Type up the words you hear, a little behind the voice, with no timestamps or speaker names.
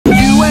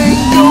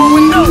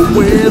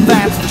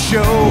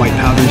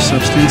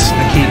substance.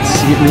 I can't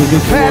see it real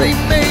good.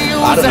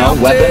 I don't know,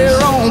 weapons?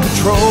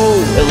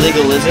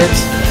 Illegal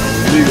lizards?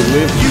 Illegal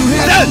lizards.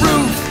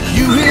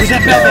 Who's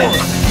that Batman?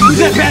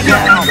 Who's that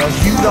Batman?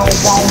 You don't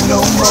want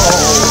no more.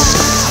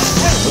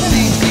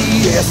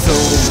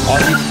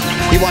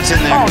 He wants in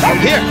there.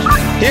 Here!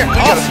 Here! We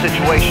got a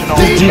situation on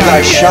Dude, you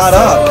guys shot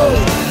up.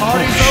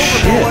 Party's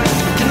over, boy.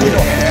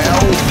 Yeah,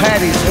 old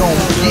Patty's gonna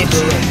get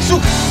you.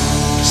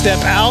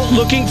 Step out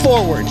looking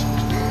forward.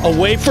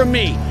 Away from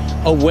me.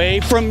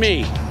 Away from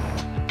me.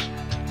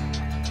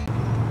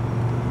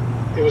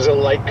 It was a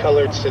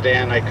light-colored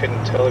sedan. I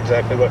couldn't tell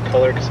exactly what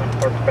color because I'm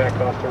parked back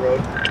off the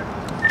road.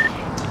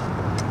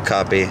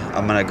 Copy.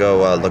 I'm gonna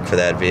go look for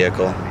that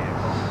vehicle.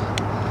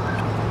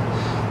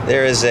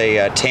 There is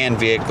a tan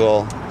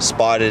vehicle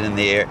spotted in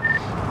the air.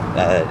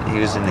 He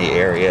was in the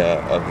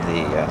area of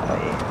the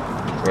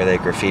where they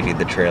graffitied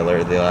the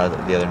trailer the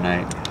other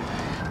night.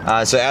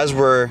 So as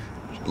we're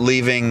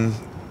leaving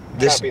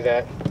this... Copy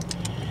that.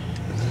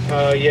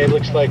 Yeah, it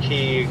looks like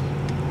he's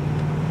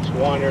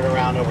wandering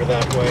around over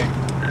that way.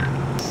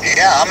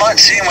 Yeah, I'm not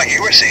seeing what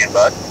you were seeing,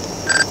 bud.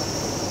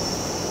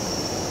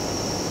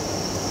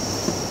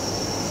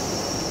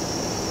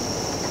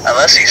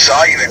 Unless he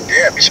saw you in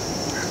dips.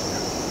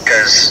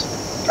 Because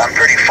I'm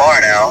pretty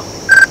far now.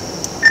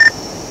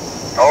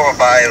 Over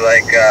by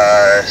like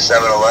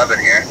 7-Eleven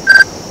here.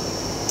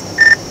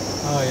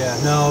 Oh yeah,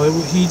 no,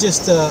 he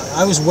just,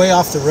 I was way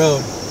off the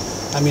road.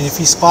 I mean, if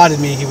he spotted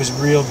me, he was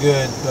real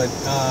good, but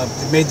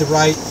it made the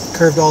right,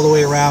 curved all the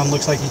way around,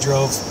 looks like he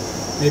drove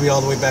maybe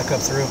all the way back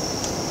up through.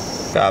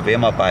 Copy,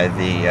 I'm up by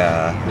the,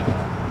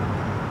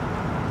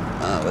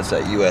 what's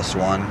that, US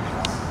 1,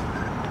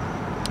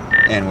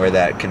 and where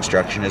that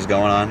construction is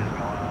going on.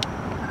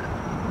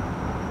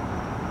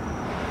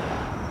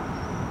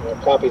 Yeah,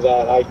 copy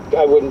that.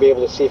 I wouldn't be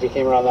able to see if he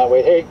came around that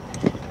way. Hey,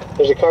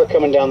 there's a car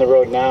coming down the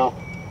road now.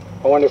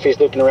 I wonder if he's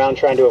looking around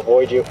trying to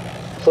avoid you.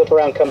 Flip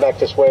around, come back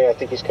this way. I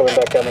think he's coming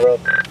back down the road.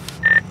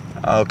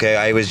 Okay,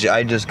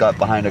 I just got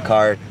behind a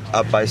car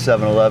up by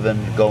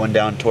 7-Eleven going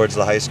down towards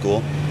the high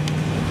school.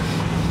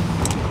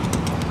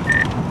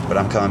 But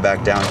I'm coming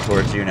back down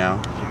towards you now.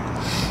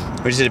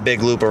 We just did a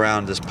big loop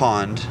around this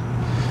pond.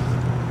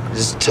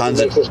 Just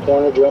tons of... This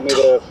corner, do you want me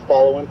to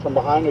follow him from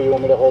behind, or you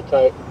want me to hold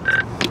tight?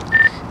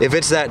 If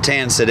it's that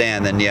tan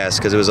sedan, then yes,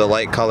 because it was a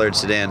light-colored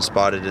sedan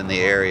spotted in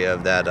the area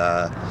of that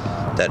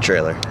that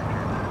trailer.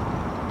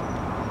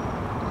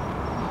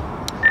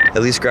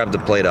 At least grab the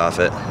plate off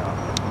it.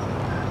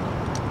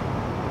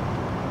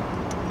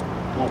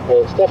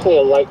 Okay, it's definitely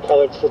a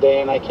light-colored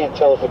sedan. I can't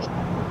tell if it's...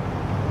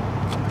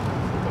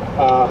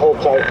 hold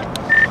tight.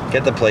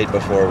 Get the plate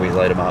before we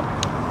light them up.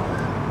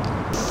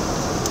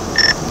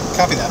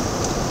 Copy that.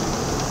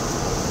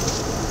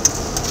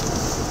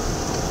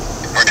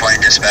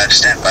 420 dispatch,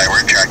 stand by.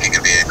 We're tracking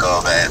a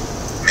vehicle that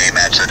may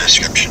match the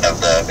description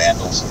of the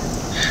vandals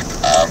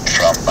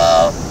from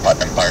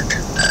Putnam Park.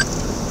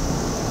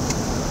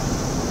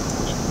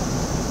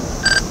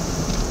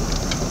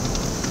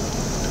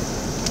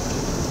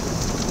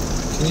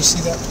 Can you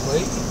see that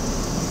plate?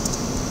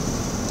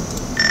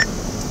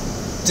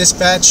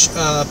 Dispatch,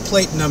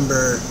 plate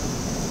number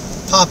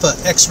Papa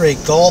X-Ray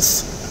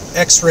Golf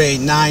X-Ray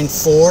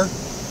 94.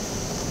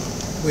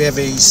 We have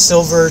a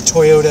silver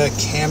Toyota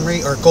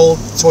Camry, or gold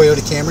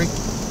Toyota Camry.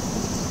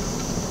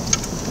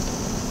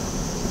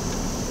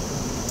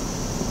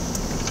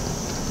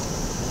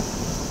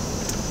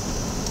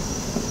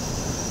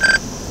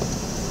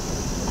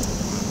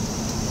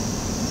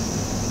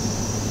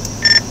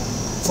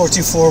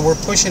 .424, we're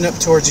pushing up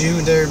towards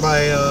you there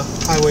by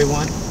Highway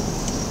 1.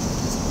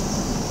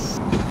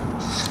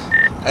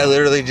 I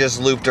literally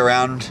just looped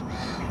around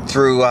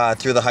through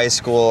the high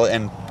school,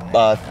 and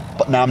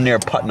now I'm near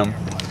Putnam.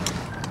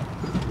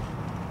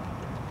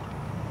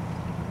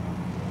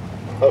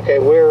 Okay,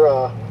 we're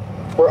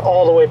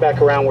all the way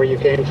back around where you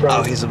came from.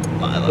 Oh, he's a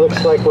mile up.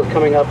 Looks like we're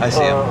coming up I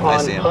see him. I on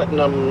see him.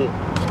 Putnam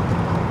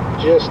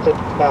just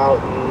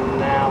about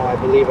now. I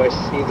believe I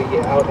see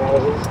the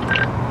outhouses.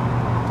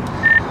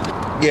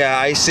 Yeah,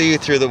 I see you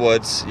through the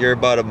woods. You're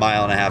about a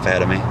mile and a half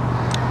ahead of me.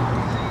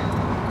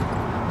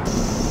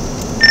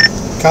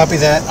 Copy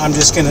that. I'm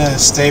just going to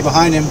stay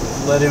behind him.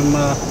 Let him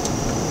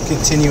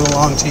continue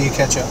along till you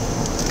catch up.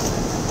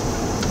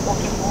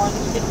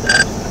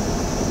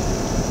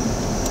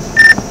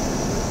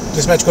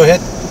 Dispatch, go ahead.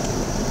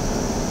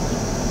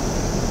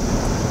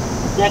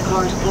 That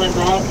car is coming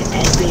back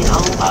and being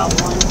owned by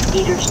one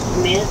Peter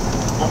Smith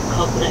of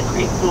Coconut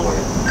Creek,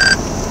 Florida.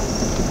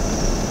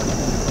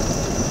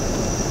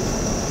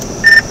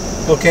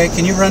 Okay,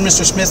 can you run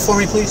Mr. Smith for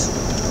me, please?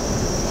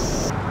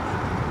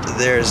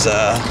 There's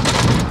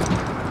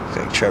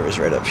okay, Trevor's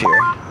right up here.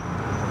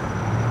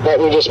 Right,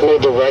 we just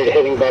made the right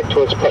heading back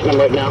towards Putnam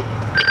right now.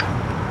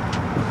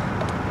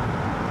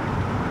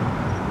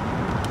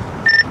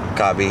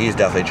 Copy, he's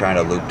definitely trying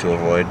to loop to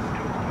avoid.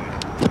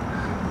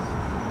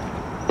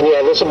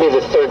 Yeah, this will be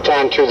the third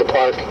time through the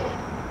park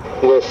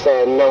with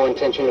no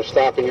intention of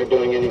stopping or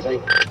doing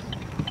anything.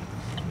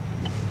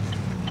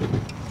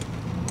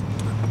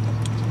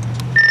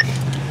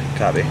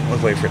 Copy,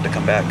 let's wait for it to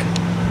come back.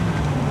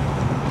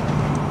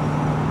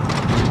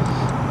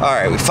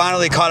 Alright, we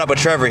finally caught up with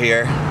Trevor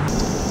here.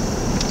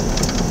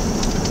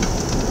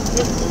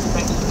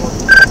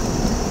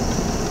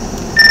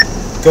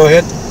 Go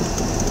ahead.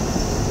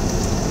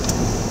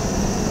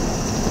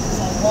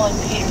 1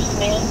 Peter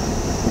Smith.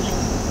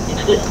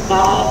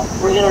 6'5",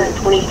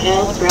 320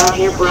 pounds, brown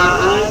hair, brown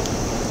eyes.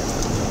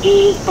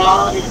 His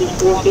bond has been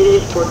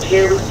forfeited for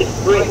terroristic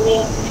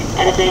threatening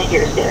at a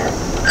daycare center.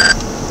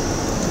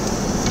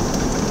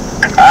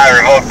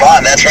 Revoke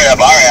bond, that's right up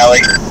our alley.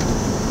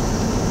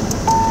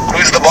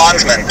 Who's the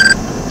bondsman?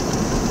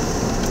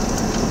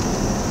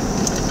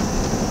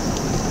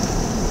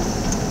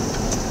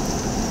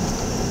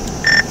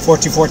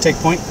 .424, take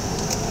point.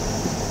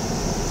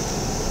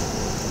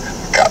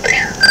 Copy.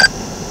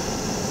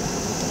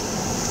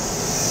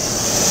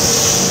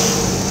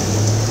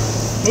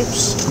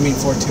 Oops, I mean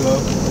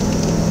 420.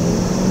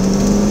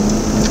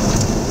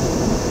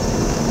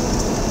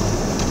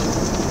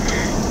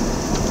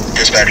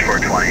 Dispatch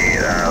 420,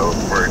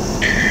 we're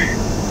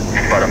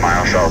about a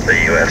mile south of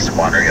US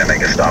 1. We're going to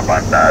make a stop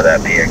on that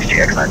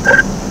PXGX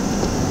 94.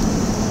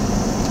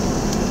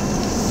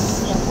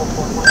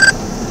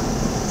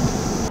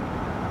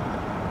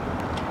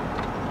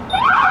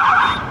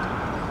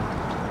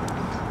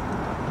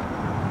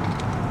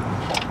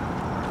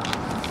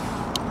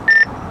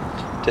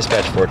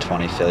 Dispatch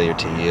 420, failure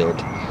to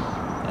yield.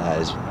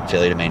 Is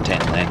failure to maintain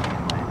lane.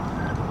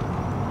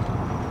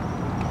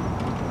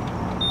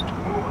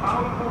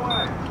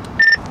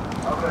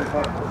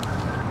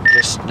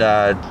 Just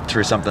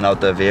threw something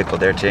out the vehicle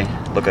there, T.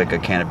 Looked like a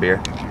can of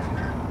beer.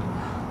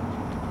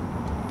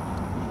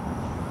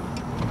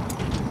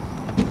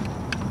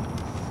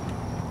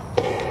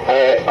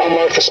 Alright, I'll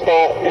mark the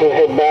spot and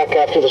head back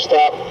after the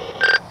stop.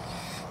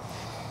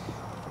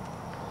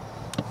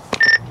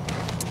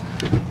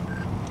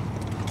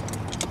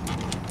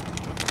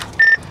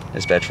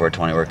 Dispatch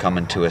 420, we're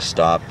coming to a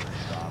stop.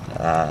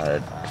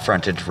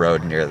 Frontage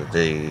road near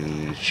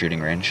the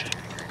shooting range.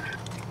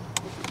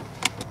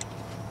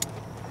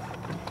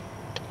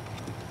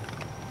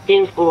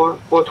 10-4,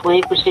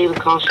 420, proceed with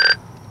caution.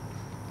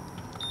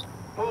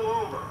 Pull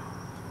over.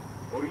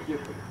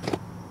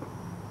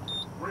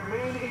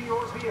 Remain in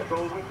your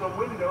vehicle with the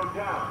window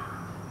down.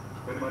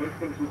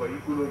 Permanezca en su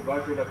vehículo y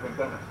baje las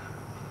ventanas.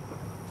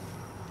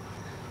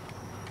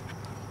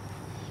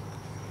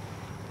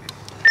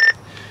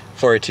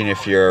 .418,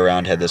 if you're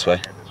around, head this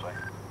way.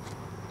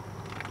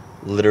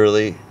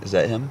 Literally, is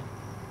that him?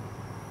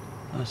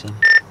 Oh, that's him.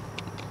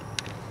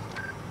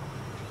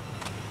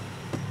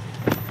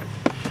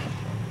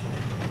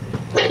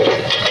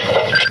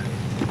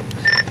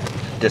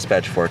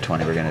 Dispatch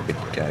 420, we're going to be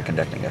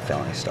conducting a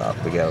felony stop.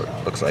 We got,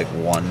 looks like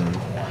one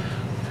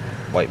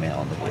white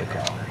male in the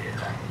vehicle.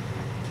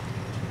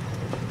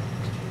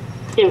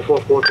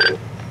 10-4, 420.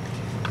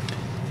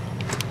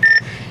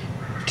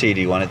 T, do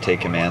you want to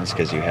take commands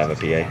because you have a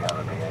PA?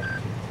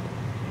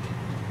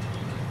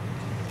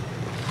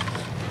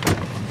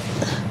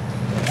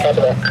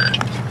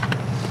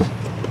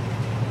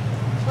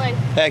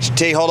 Actually,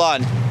 T, hold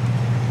on.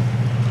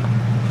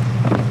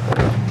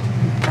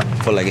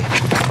 Full leggy.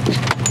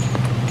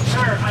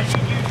 Sir, I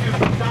need you to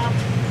stop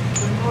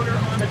the motor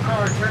on the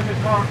car, turn the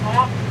car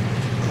off,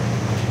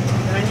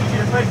 and I need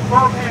you to place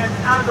both hands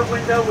out of the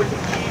window with the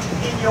keys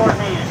in your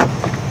hand.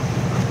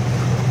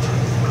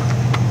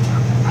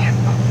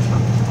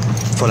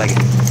 Full leggy.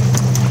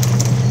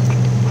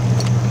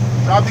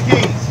 Drop the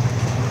keys.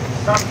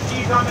 Drop the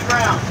keys on the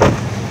ground.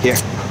 Here.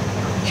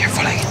 Here,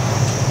 full leggy.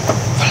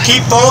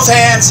 Keep both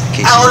hands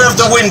out of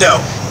the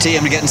window. T,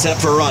 I'm getting set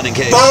up for a run in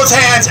case. Both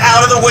hands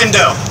out of the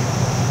window.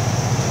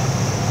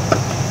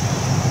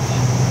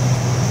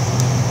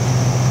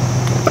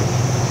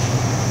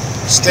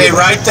 Stay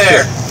right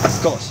there. Of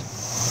course.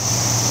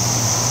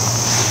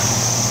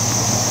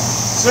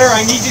 Sir,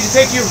 I need you to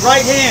take your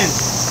right hand,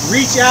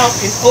 reach out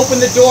and open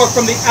the door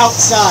from the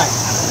outside.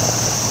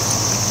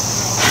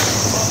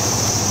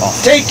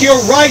 Take your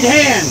right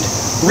hand,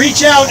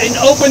 reach out and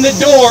open the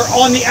door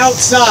on the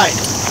outside.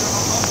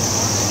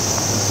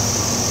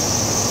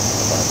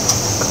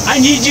 I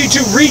need you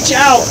to reach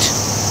out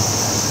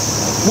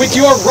with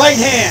your right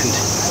hand.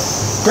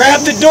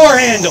 Grab the door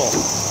handle,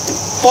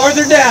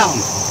 farther down.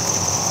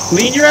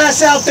 Lean your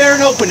ass out there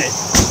and open it.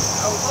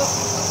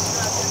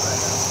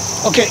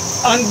 Okay,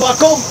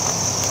 unbuckle.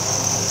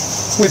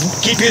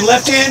 Keep your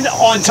left hand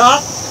on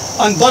top.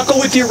 Unbuckle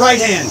with your right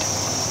hand.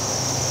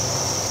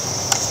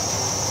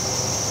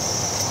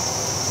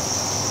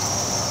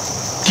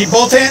 Keep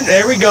both hands,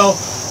 there we go.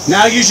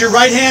 Now use your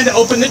right hand to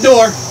open the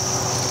door.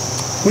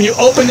 When you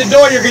open the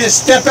door, you're going to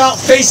step out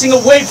facing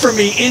away from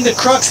me in the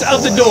crux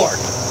of the door.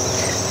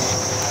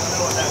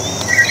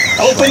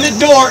 Open the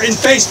door and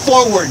face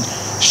forward.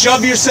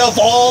 Shove yourself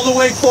all the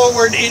way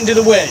forward into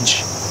the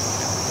wedge.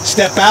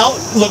 Step out,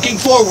 looking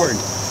forward.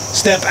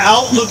 Step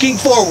out, looking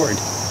forward.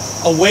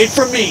 Away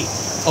from me.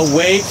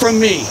 Away from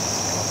me.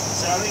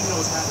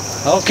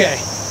 Okay.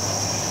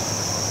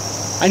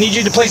 I need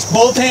you to place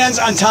both hands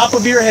on top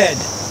of your head.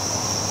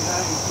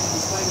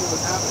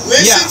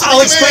 Yeah,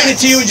 I'll explain it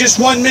to you in just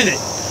 1 minute.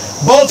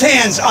 Both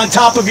hands on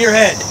top of your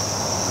head.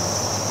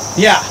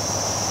 Yeah.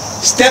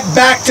 Step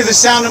back to the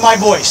sound of my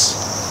voice.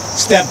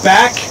 Step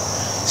back.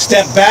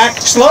 Step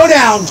back. Slow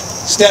down.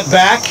 Step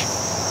back.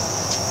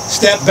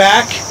 Step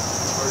back.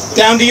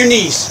 Down to your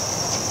knees.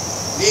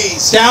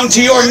 Knees. Down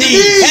to your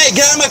knees. Hey,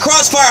 get out of my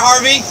crossfire,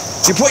 Harvey.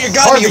 You put your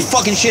gun Harvey. in your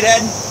fucking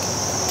shithead.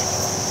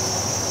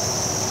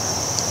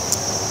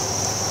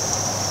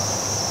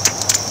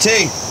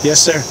 T,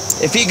 Yes, sir.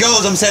 if he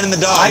goes, I'm sending the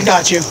dog. I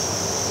got you.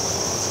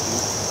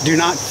 Do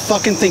not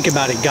fucking think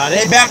about it. Got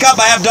Hey, it? back up.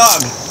 I have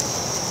dog.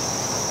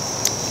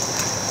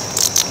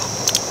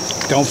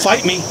 Don't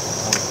fight me.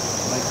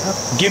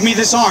 Give me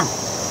this arm.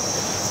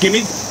 Give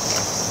me.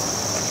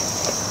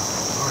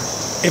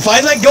 If I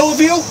let go of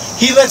you,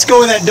 he lets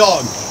go of that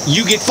dog.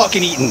 You get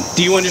fucking eaten.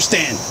 Do you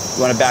understand?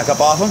 You want to back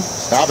up off him?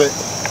 Stop it.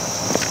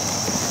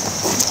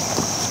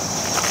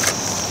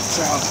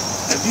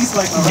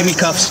 Give me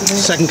cuffs.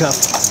 Second cuff.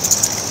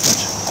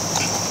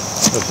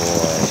 Good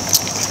boy.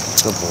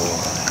 Good boy.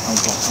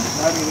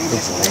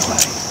 Good boy.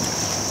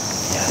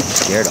 Yeah, you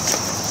scared him.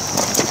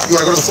 You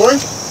want to go to the floor?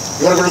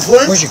 You want to go to the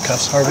floor? Where's your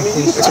cuffs, Harvey,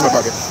 please? It's in my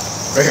pocket.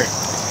 Right here.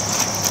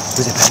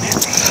 Who's it,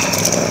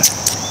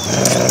 Batman?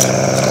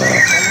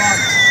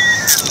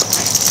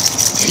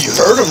 You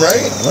heard him,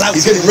 right?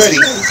 He's getting ready.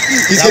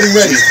 He's getting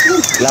ready.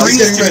 Bring He's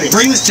this getting to me. ready.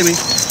 Bring this to me.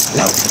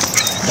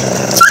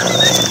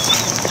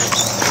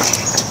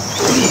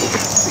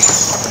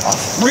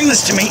 Bring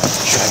this to me.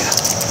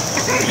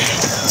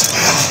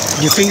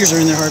 Your fingers are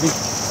in there, Harvey.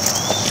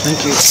 Thank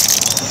you.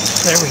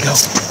 There we go.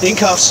 In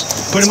cuffs.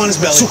 Put him on his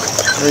belly.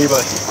 Where are you,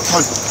 buddy? Come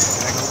on.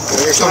 Get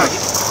on your stomach.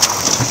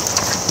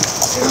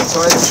 Get on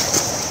side.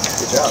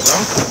 Good job, bro.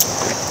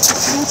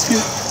 That's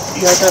good.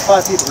 You guys got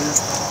 5 people here.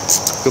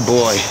 Good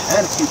boy.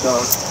 And a cute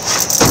dog.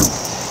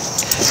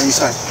 On your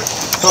side.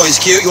 Oh, he's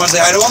cute. You want to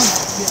say hi to him?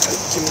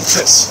 Give me a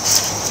kiss.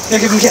 Yeah,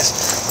 give him a kiss.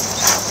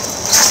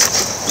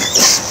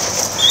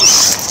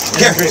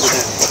 Here.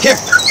 Here.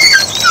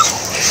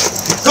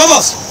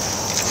 Vamos.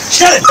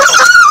 Shut it.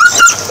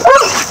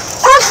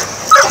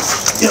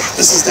 Yep,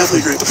 this is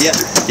definitely great. Yeah.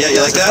 Yeah,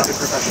 you like that?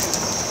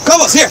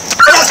 Vamos, here.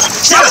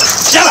 Shut it.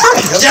 Shut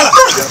it. Shut it.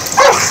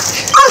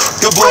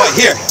 Good boy.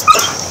 Here.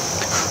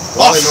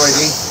 Wally Off.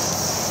 noisy.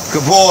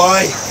 Good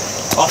boy.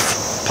 Off.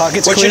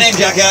 Pockets What's clear. your name,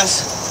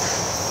 jackass?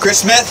 Chris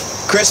Smith?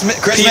 Chris Smith?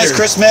 Chris Peter. Smith?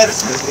 Chris Smith?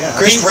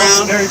 Chris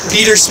Brown?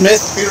 Peter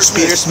Smith. Peter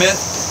Smith. Peter Smith?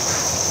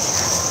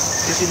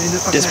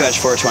 Dispatch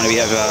 420, we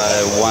have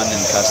one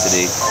in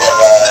custody.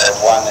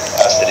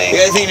 You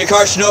got anything in your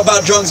car you should know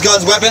about drugs,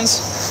 guns, weapons?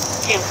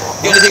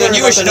 You got anything on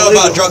you we should know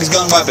about drugs,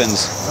 guns,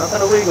 weapons?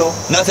 Nothing illegal.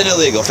 Nothing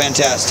illegal,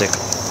 fantastic.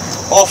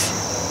 Off.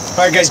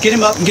 All right, guys, get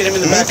him up and get him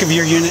in the back of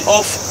your unit.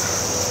 Off.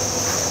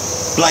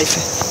 Life.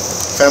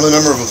 Family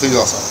member of a police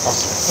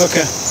officer.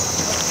 Okay.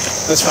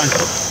 That's fine.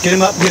 Get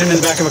him up, get him in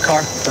the back of a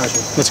car.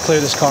 Let's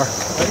clear this car.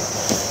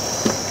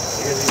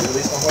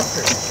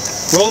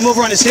 Roll him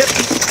over on his hip,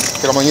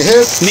 Get him on your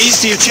hip.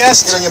 knees to your Get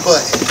chest. on your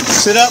butt.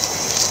 Sit up.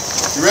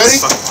 You ready?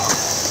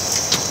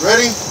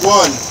 Ready?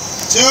 1,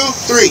 2,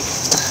 3.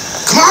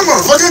 Come on,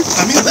 motherfucker.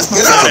 I mean, let's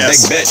get up.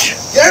 Big bitch.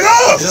 Get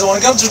up. He doesn't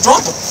want to go, just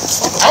drop him.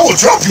 I will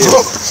drop you,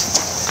 bro.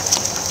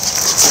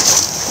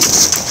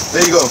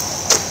 There you go.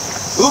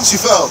 Oops, you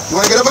fell. You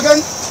want to get up again?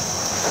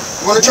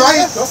 You want to try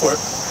it? Go for it.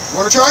 You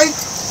want to try?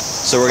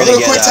 So we're A gonna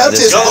little get quick tap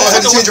this test. Go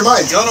ahead and change your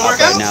mind. You want to work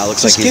right out? now. It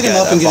looks Just like he's get him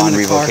got up and a get him bond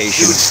in the car.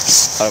 revocation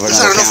out of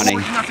another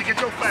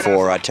county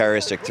for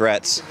terroristic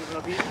threats.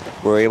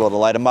 We were able to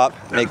light him up,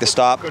 make the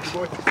stop.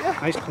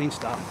 Nice clean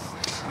stop.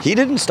 He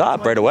didn't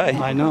stop right away.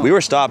 I know. We were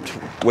stopped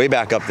way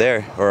back up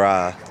there, or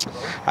I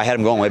had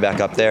him going way back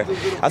up there.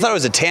 I thought it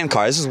was a tan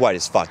car. This is white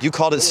as fuck. You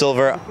called it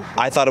silver.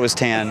 I thought it was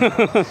tan.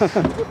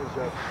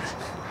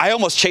 I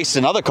almost chased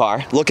another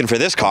car looking for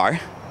this car.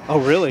 Oh,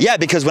 really? Yeah,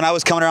 because when I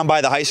was coming around by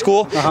the high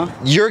school,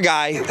 your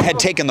guy had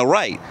taken the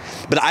right,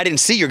 but I didn't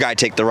see your guy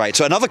take the right.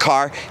 So another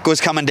car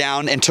was coming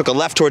down and took a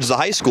left towards the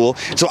high school.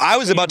 So I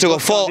was about to go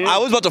full. I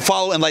was about to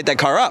follow and light that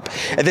car up,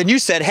 and then you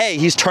said, "Hey,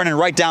 he's turning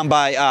right down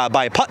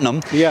by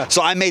Putnam." Yeah.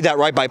 So I made that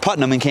right by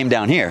Putnam and came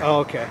down here. Oh,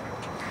 okay.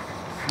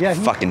 Yeah.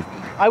 Fucking.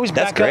 I was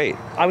That's back great.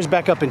 Up, I was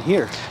back up in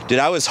here. Dude,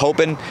 I was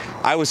hoping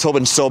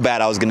so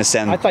bad I was gonna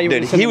send. I thought you were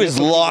dude, gonna send he him was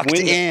through the locked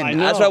window. in. I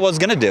know. That's what I was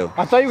gonna do.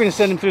 I thought you were going to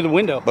send him through the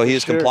window. But he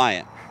was Sure.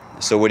 compliant.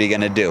 So what are you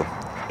gonna do?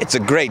 It's a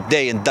great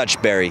day in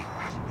Dutchbury.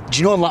 Do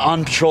you know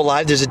on Patrol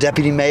Live there's a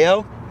Deputy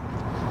Mayo?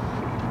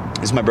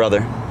 He's my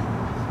brother.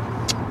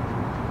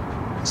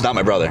 He's not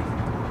my brother.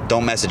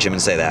 Don't message him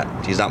and say that.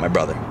 He's not my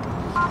brother.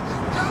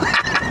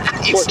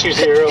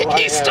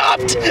 420. He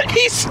stopped.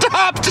 He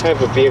stopped. I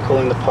have a vehicle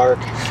in the park.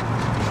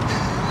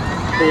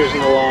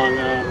 Cruising along.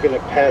 I'm gonna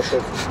pass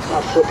it.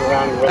 I'll flip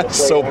around and run. That's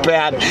so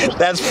bad.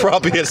 That's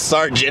probably a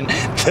sergeant.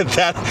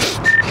 That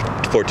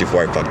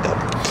 424. I fucked up.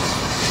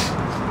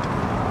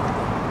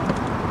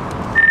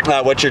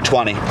 What's your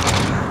 20?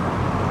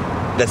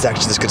 That's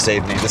actually, this could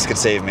save me. This could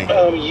save me.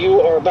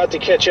 You are about to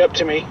catch up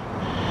to me.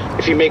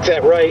 If you make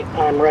that right,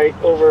 I'm right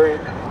over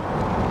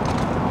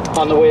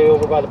on the way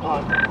over by the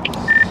pond.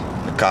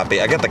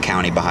 Copy. I got the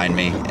county behind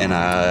me, and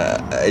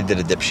I did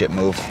a dipshit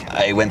move.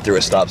 I went through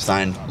a stop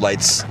sign,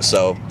 lights,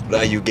 so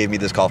you gave me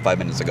this call 5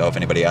 minutes ago, if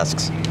anybody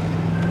asks.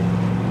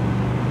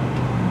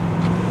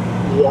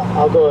 Yeah,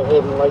 I'll go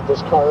ahead and light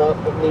this car up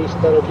at least.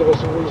 That'll give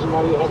us a reason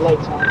why you had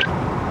lights on.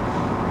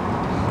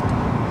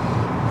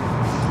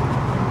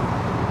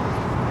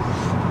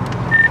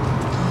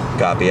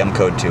 Copy. I'm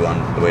code 2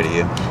 on the way to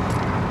you.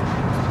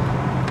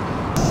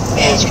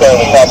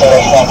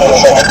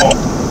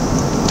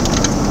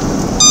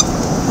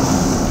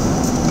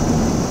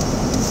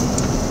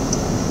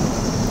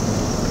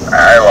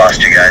 I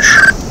lost you guys.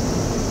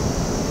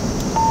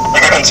 You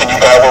can continue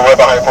that. We're right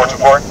behind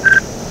 424.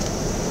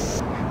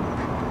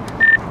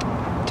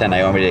 10,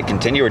 you want me to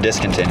continue or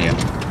discontinue?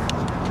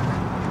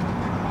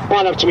 Come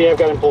on up to me, I've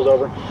got him pulled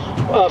over.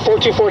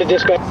 424 to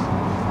dispatch.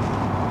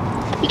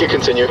 You can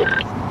continue.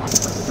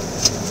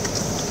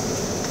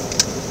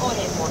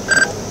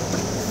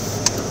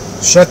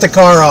 Shut the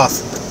car off.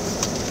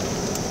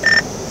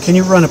 Can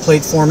you run a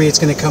plate for me? It's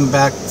going to come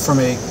back from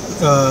a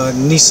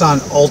Nissan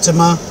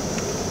Altima.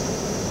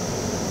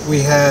 We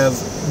have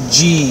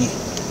G,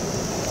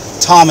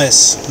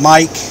 Thomas,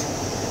 Mike,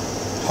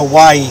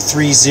 Hawaii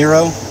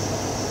 30.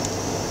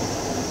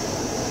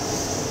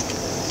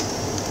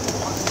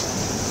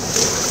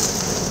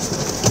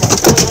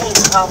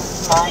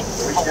 Mike,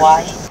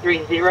 Hawaii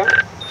 30.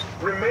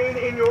 Remain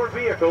in your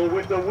vehicle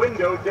with the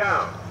window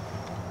down.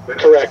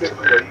 Correct. I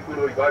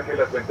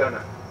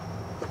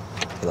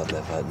love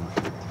that button.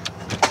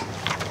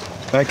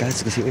 Alright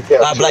guys, let's see what Yeah,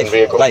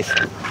 Life.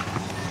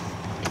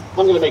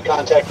 I'm going to make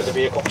contact with the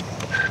vehicle.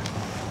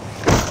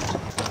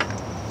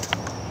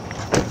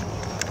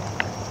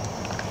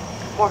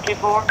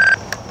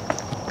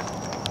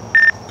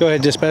 Go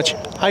ahead, dispatch.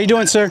 How you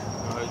doing, sir?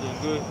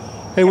 Good.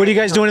 Hey, what are you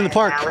guys doing in the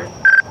park? Driving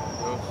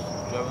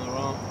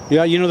around.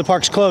 Yeah, you know the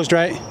park's closed,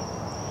 right?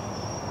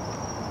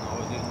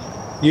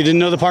 You didn't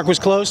know the park was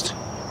closed?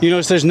 You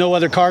notice there's no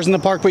other cars in the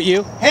park but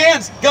you?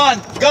 Hands,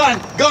 gun,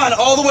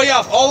 all the way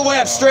up,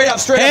 straight up,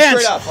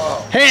 Hands,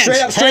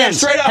 hands,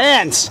 hands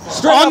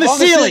on the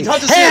ceiling,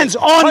 hands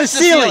on the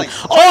ceiling,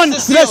 on the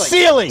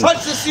ceiling,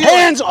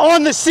 hands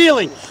on the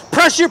ceiling.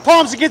 Press your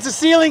palms against the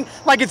ceiling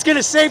like it's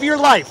gonna save your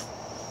life.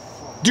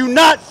 Do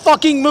not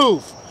fucking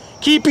move.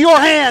 Keep your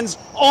hands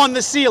on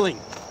the ceiling.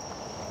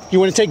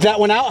 You want to take that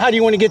one out? How do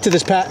you want to get to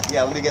this, Pat?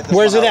 Yeah, let me get this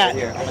Where's one it out at?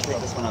 here. I'm gonna take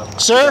this one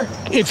out. Sir,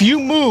 if you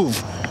move,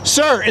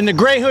 sir, in the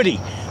gray hoodie,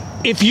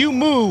 if you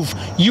move,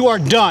 you are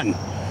done.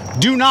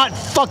 Do not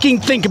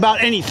fucking think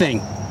about anything.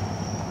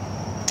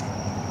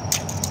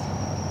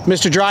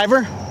 Mr.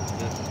 Driver,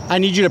 I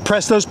need you to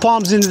press those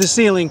palms into the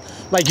ceiling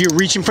like you're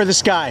reaching for the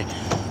sky.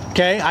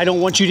 Okay? I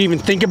don't want you to even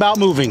think about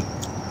moving.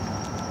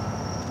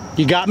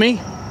 You got me?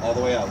 All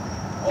the way out.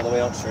 All the way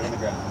out, straight on the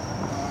ground.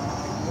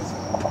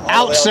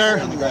 Out,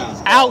 sir.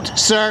 Out,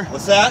 sir.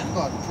 What's that? You're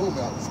going to pull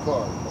me out of this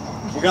car.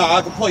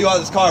 I can pull you out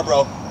of this car,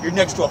 bro. You're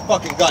next to a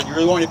fucking gun. You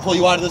really want me to pull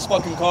you out of this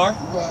fucking car?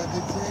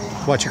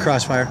 Watch your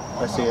crossfire.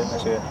 I see it, I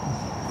see it.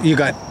 You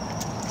got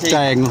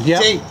diagonal. Yeah.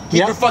 Keep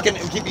your fucking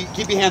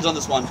keep your hands on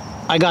this one.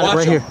 I got it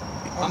right here.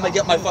 I'm gonna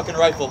get my fucking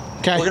rifle.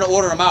 Okay. We're gonna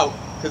order them out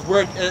because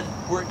we're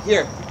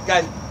here,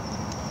 guys.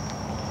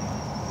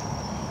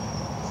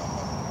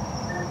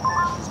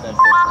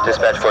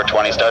 Dispatch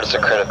 420, status a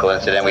critical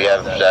incident. We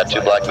have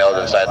 2 black males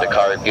inside the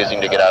car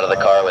refusing to get out of the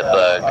car with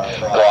the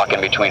Glock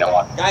in between them.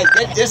 Guys,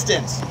 get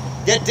distance.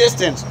 Get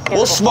distance.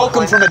 We'll smoke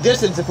them from a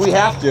distance if we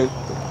have to.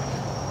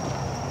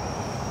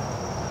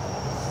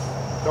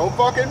 Don't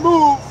fucking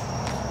move.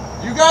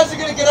 You guys are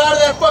gonna get out of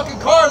that fucking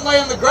car and lay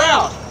on the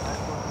ground.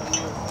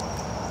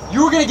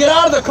 You were gonna get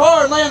out of the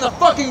car and lay on the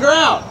fucking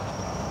ground.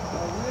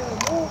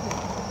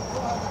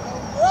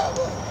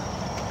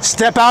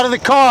 Step out of the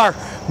car.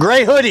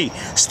 Gray hoodie.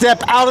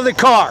 Step out of the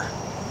car.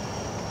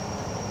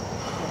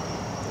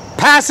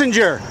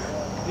 Passenger.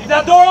 Leave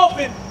that door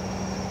open.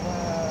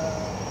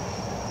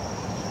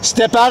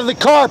 Step out of the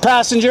car,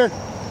 passenger.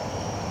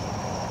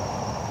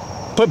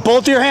 Put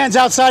both your hands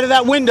outside of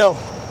that window.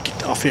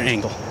 Get off your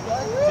angle.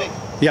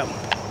 Yep.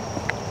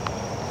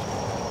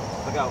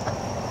 Look out.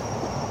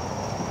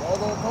 Y'all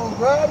gonna come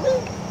grab me?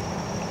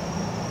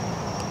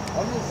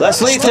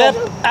 Leslie, Step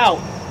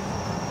out.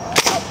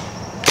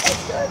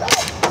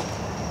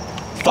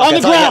 Fuck, On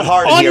the ground.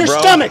 On your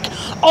stomach.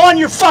 On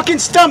your fucking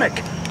stomach.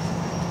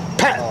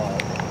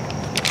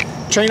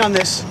 Train on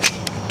this.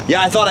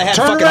 Yeah, I thought I had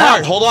Turn fucking around.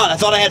 hard. Hold on, I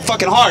thought I had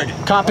fucking hard.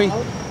 Copy.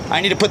 I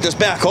need to put this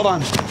back. Hold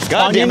on.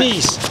 God On your damn it.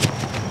 knees.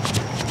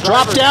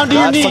 Drop down to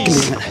your God fucking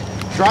knees. damn it.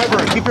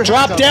 Driver, keep your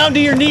Drop down to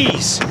your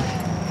knees.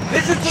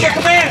 Listen to the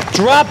command.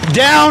 Drop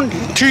down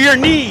to your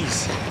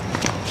knees.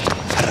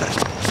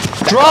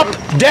 Drop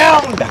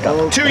down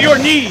to your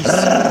knees.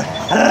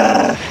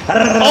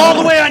 All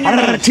the way on your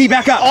knees. T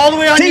back up. All the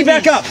way on T your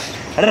back knees. up.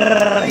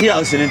 Here,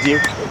 listening to you.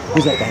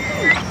 Who's that bad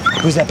man?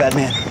 Who's that bad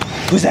man?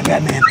 Who's that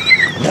bad man?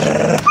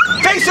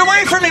 Face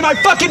away from me. My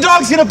fucking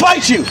dog's gonna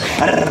bite you.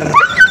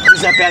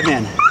 Who's that bad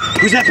man?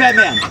 Who's that bad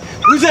man?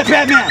 Who's that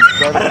bad man?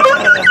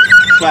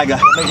 Swagger.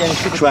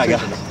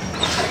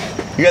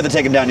 You have to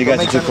take him down. You guys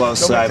are too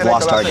close. I've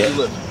lost target.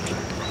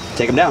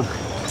 Take him down.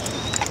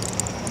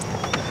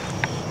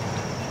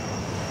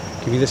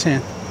 Give me this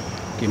hand.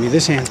 Give me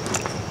this hand.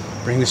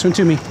 Bring this one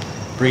to me.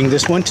 Bring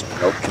this one to...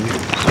 Nope, come here.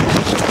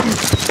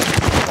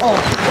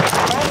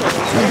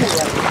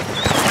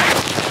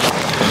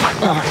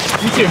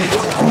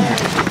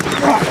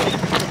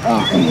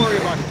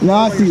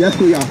 Nah, see, that's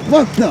where y'all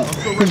fucked up.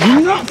 Cause you're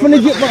not finna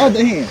get my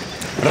other hand.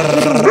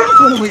 You're not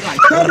finna wait like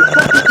 30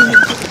 fucking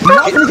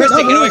minutes.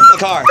 Christy, get away from the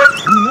car.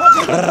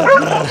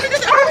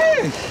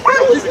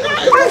 It's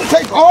gonna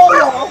take all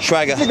y'all to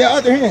Schweiger. get that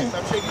other hand.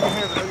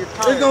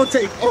 It's gonna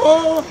take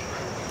all.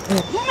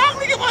 You're not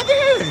gonna get my other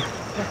hand.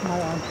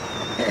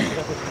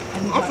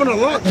 I'm finna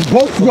lock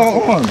both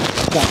y'all arms.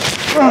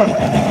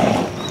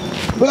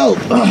 Bro,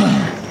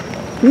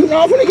 you're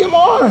not gonna get my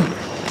arm.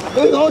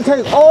 It's gonna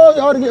take all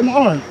y'all to get my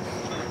arm.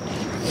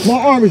 My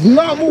arm is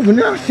not moving.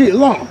 That shit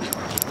locked.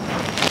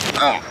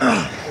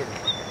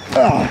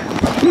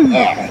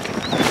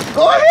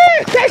 Go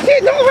ahead. That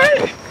shit don't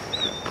hurt.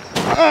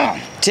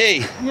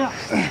 T.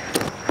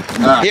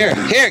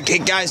 Here,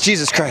 guys,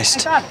 Jesus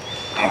Christ.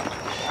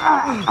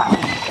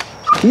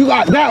 You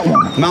got that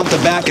one. Mount the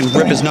back and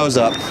rip his nose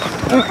up.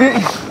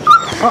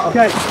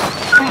 Okay.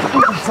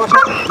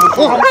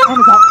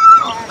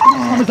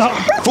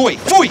 Fui,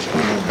 fui.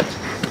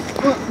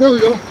 There we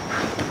go.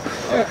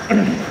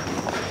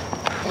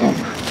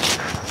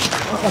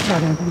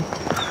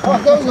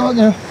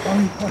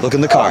 Look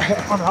in the car.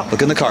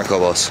 Look in the car,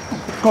 Kobos.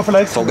 Go for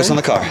legs. Focus on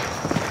the car.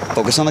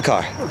 Focus on the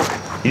car.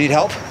 You need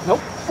help?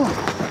 Nope.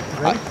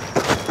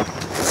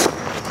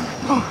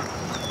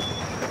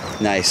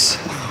 Nice.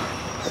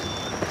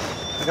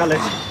 I got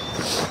legs.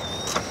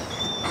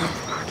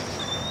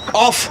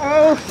 Off.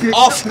 Oh, shit.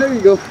 Off. There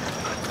you go.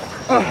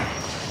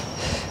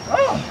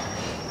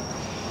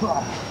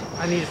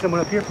 I need someone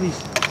up here, please.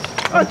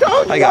 I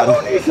told you I got him.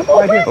 don't need some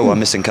more Right here. Oh, I'm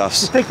missing cuffs.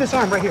 Just take this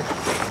arm right here.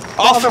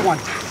 Off. The other one.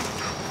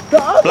 The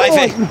other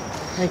Blythe. one.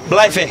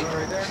 Blythe.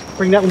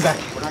 Bring that one back.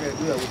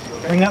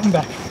 Bring that one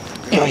back.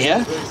 Oh,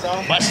 yeah?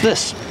 What's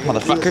this,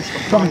 motherfucker?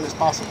 As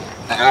possible.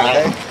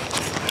 Okay?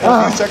 In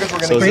a few seconds, we're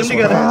So gonna is get this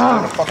together. We're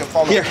gonna fucking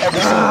follow Here. every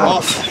single one.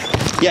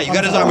 Off. Yeah, you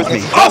got his arm with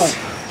me. Off.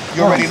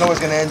 You already know it's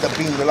gonna end up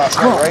being the last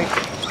guy, right?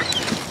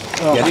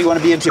 Yeah, do you want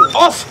to be in too?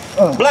 Off.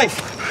 Blythe.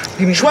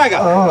 Schweiger.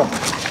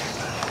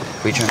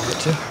 We trying to get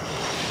to?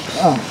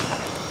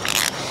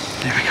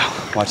 There we go.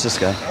 Watch this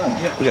guy.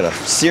 We got a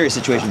serious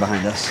situation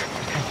behind us.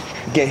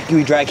 Okay, can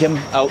we drag him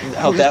out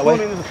that way?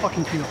 Pull him into the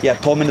fucking field. Yeah,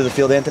 pull him into the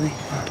field, Anthony.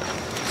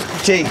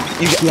 T,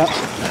 you got. Yep.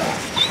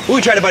 Ooh,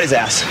 we tried to bite his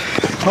ass.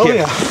 Oh, Here.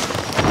 yeah.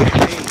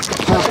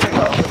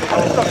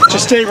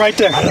 Just stay right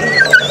there.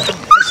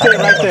 Just stay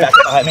right there. Back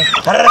behind me.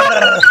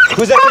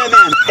 Who's that bad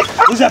man?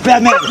 Who's that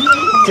bad man?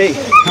 T.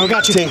 I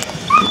got you. T.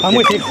 I'm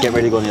with you. Get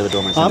ready to go in the other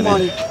door, my son. I'm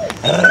on you.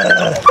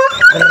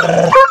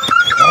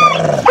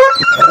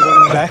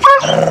 Back.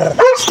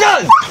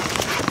 Stalin!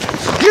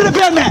 Get the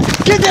bad man!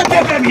 Get that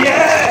bad man!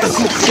 Yes!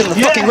 Get on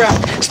the fucking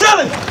ground.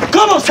 Stalin!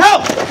 Komos,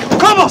 help!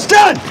 Komos,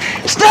 Stalin!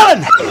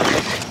 Stalin!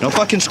 Don't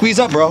fucking squeeze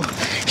up, bro.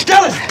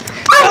 Stalin!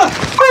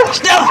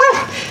 Stalin!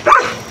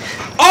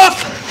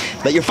 Off!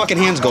 Let your fucking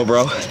hands go,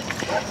 bro.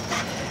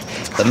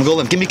 Let him go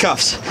limp. Give me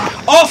cuffs.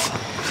 Off!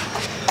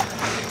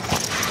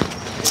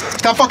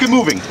 Stop fucking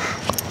moving.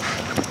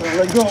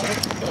 Let go.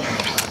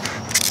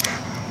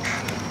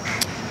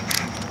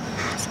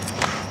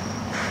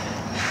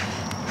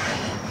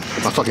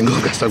 My fucking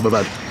glove got stuck, my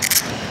bad.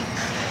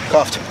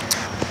 Cuffed.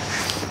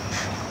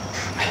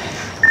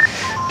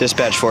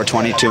 Dispatch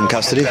 422 in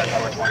custody.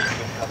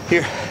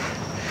 Here.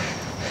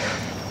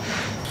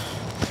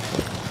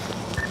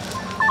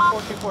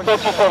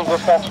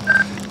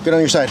 Get on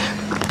your side.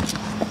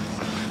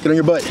 Get on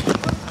your butt.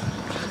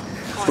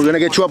 We're gonna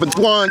get you up in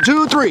 1,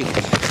 2, 3.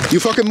 You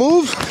fucking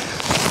move,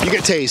 you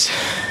get tased.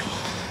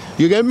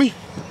 You get me?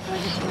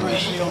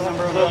 Serial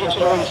number and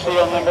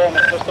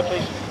the pistol,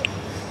 please.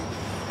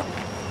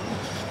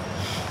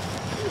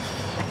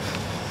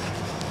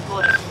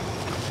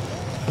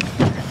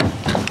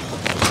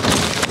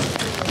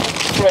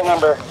 Serial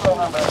number.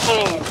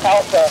 King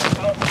Alpha.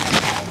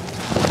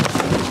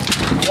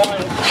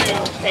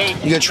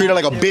 128. You get treated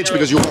like a bitch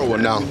because you are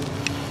one now.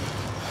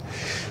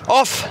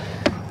 Off!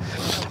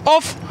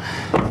 Off!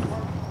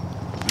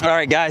 All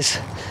right, guys.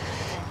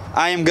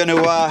 I am gonna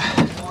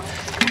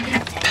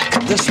pick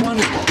up this one.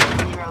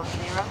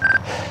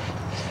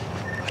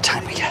 What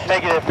time we got?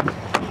 Negative.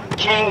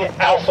 King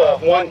Alpha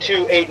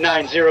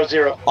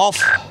 128900.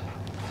 Off.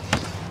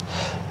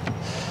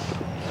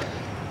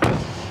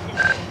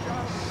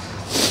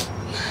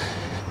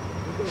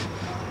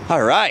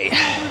 All right.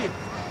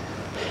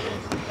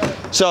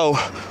 So,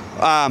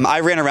 I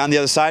ran around the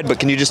other side, but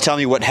can you just tell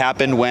me what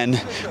happened when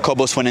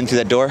Kobos went in through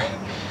that door?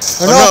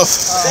 Enough.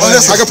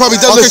 I could probably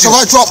deadlift. Okay, so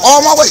I drop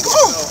all my weight. Come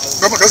on.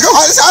 Let's go.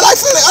 I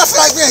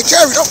feel like being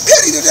carried. I'm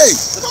petty today.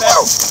 Come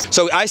on.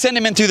 So I sent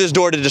him in through this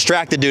door to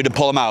distract the dude to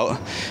pull him out.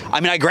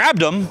 I mean, I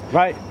grabbed him.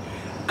 Right.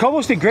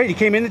 Kobos did great. He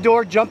came in the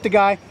door, jumped the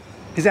guy.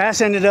 His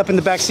ass ended up in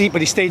the back seat,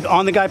 but he stayed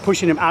on the guy,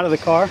 pushing him out of the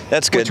car.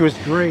 That's good. Which was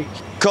great.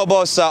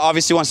 Kobos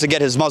obviously wants to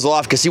get his muzzle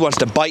off because he wants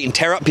to bite and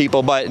tear up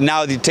people, but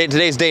now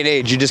today's day and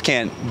age, you just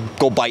can't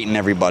go biting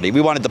everybody.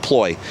 We want to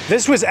deploy.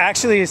 This was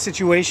actually a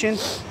situation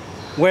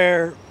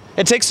where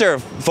it takes their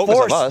focus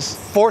of us.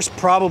 Force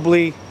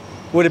probably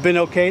would have been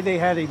okay. They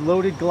had a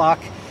loaded Glock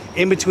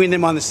in between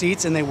them on the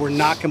seats, and they were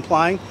not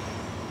complying.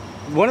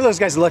 One of those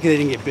guys is lucky they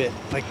didn't get bit.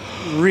 Like,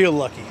 real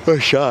lucky.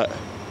 First shot.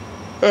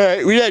 All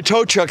right, we had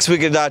tow trucks. We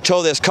could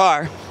tow this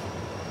car.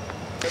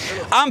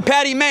 I'm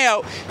Patty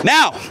Mayo.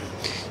 Now,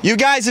 you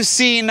guys have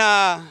seen,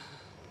 God,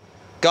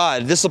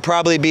 this will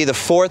probably be the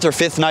 4th or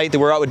 5th night that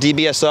we're out with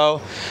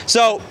DBSO.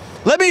 So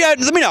let me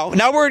know.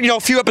 Now we're a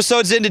few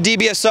episodes into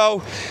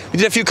DBSO. We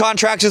did a few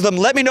contracts with them.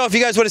 Let me know if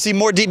you guys want to see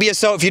more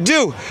DBSO. If you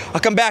do, I'll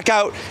come back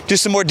out, do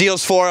some more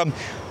deals for them.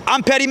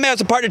 I'm Patty Mayo.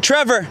 It's a partner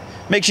Trevor.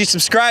 Make sure you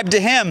subscribe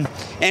to him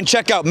and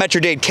check out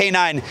Metrodade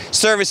K9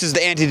 Services,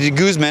 the Anthony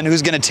Guzman,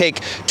 who's going to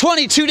take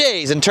 22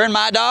 days and turn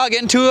my dog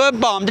into a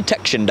bomb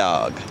detection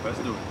dog.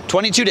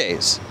 22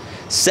 days,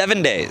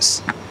 7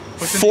 days,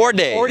 4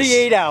 days.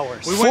 48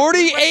 hours.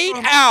 48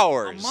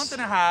 hours. A month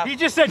and a half. He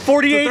just said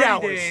 48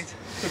 hours. Days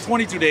to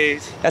 22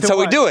 days. That's how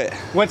we do it.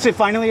 What's it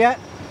finally at?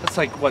 That's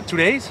like, what, 2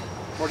 days?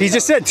 He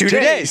just said 2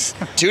 days.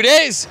 2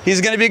 days. He's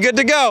going to be good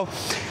to go.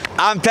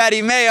 I'm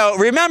Patty Mayo.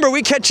 Remember,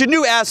 we catch a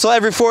new asshole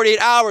every 48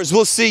 hours.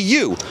 We'll see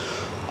you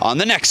on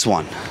the next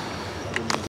one.